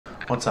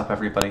What's up,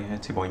 everybody?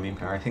 It's your boy Meme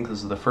here. I think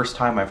this is the first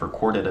time I've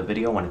recorded a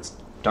video when it's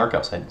dark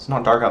outside. It's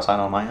not dark outside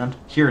on my end.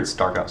 Here it's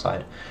dark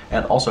outside.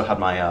 And also had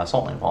my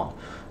salt lamp on.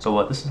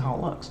 So this is how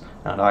it looks.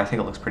 And I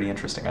think it looks pretty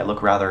interesting. I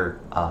look rather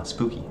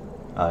spooky,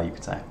 you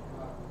could say.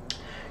 You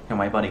know,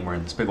 my buddy, we're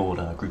in this big old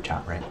group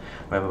chat, right?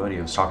 My buddy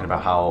was talking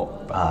about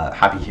how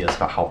happy he is,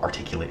 about how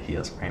articulate he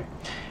is, right?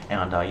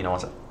 And you know,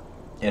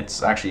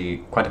 it's actually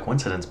quite a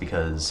coincidence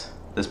because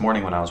this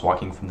morning when I was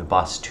walking from the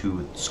bus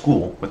to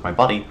school with my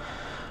buddy,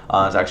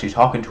 I was actually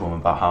talking to him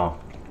about how,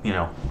 you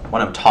know,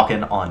 when I'm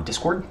talking on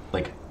Discord,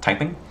 like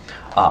typing,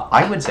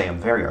 I would say I'm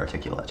very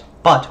articulate.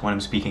 But when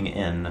I'm speaking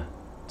in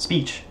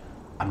speech,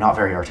 I'm not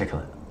very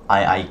articulate.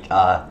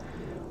 I'm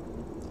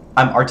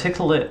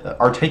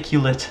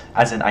articulate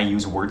as in I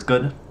use words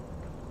good.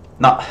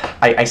 Not,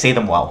 I say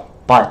them well,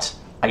 but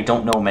I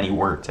don't know many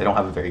words. I don't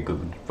have a very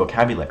good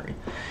vocabulary.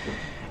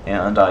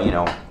 And, you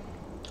know,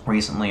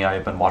 recently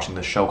I've been watching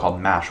this show called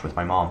MASH with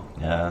my mom.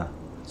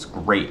 It's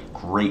great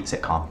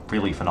sitcom,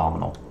 really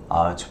phenomenal.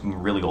 It's a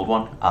really old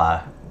one,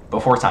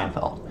 before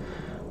Seinfeld,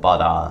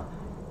 but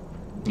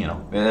you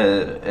know,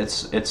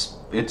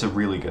 it's a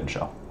really good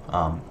show,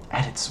 and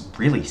it's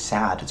really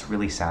sad. It's a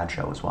really sad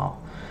show as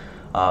well.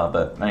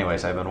 But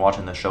anyways, I've been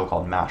watching this show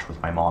called MASH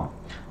with my mom,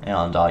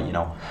 and you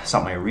know,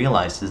 something I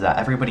realized is that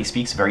everybody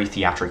speaks very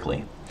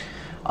theatrically.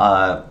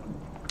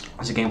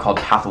 There's a game called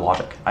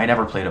Pathologic. I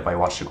never played it, but I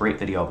watched a great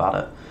video about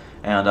it.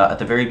 And at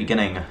the very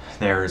beginning,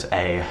 there's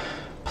a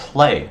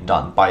play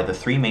done by the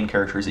three main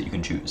characters that you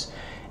can choose,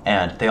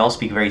 and they all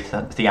speak very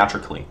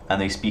theatrically, and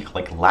they speak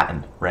like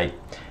Latin, right?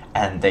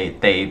 And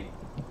they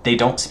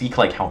don't speak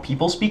like how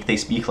people speak. They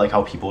speak like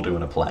how people do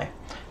in a play.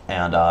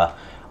 And I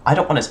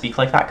don't want to speak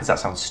like that because that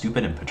sounds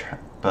stupid and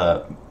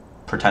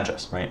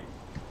pretentious, right?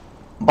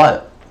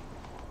 But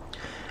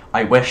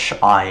I wish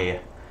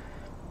I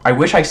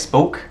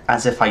spoke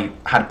as if I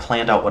had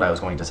planned out what I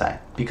was going to say,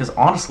 because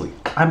honestly,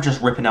 I'm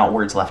just ripping out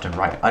words left and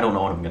right. I don't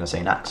know what I'm going to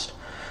say next.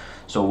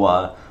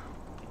 So,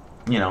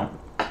 you know,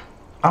 I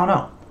don't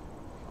know.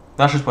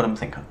 That's just what I'm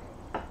thinking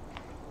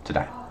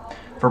today.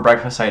 For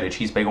breakfast, I had a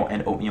cheese bagel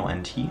and oatmeal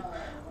and tea.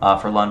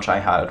 For lunch, I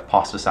had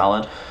pasta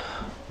salad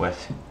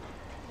with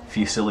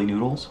fusilli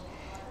noodles.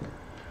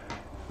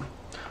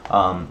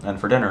 And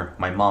for dinner,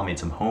 my mom made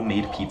some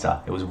homemade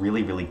pizza. It was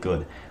really, really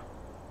good.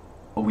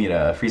 We had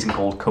a freezing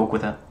cold Coke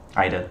with it.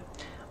 I did.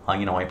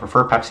 You know, I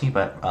prefer Pepsi,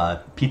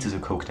 but pizza's a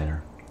Coke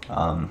dinner.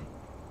 And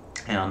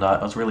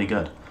it was really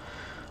good.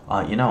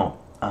 You know,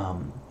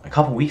 a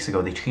couple weeks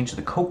ago, they changed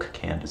the Coke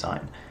can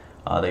design.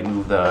 They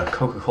moved the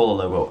Coca-Cola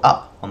logo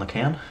up on the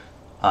can,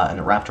 and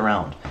it wrapped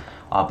around.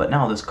 But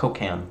now this Coke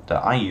can that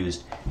I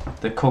used,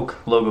 the Coke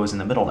logo is in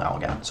the middle now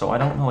again, so I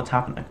don't know what's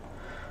happening.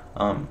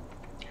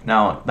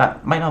 Now,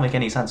 that might not make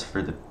any sense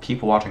for the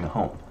people watching at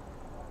home.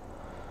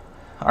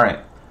 Alright,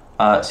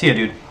 see ya,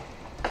 dude.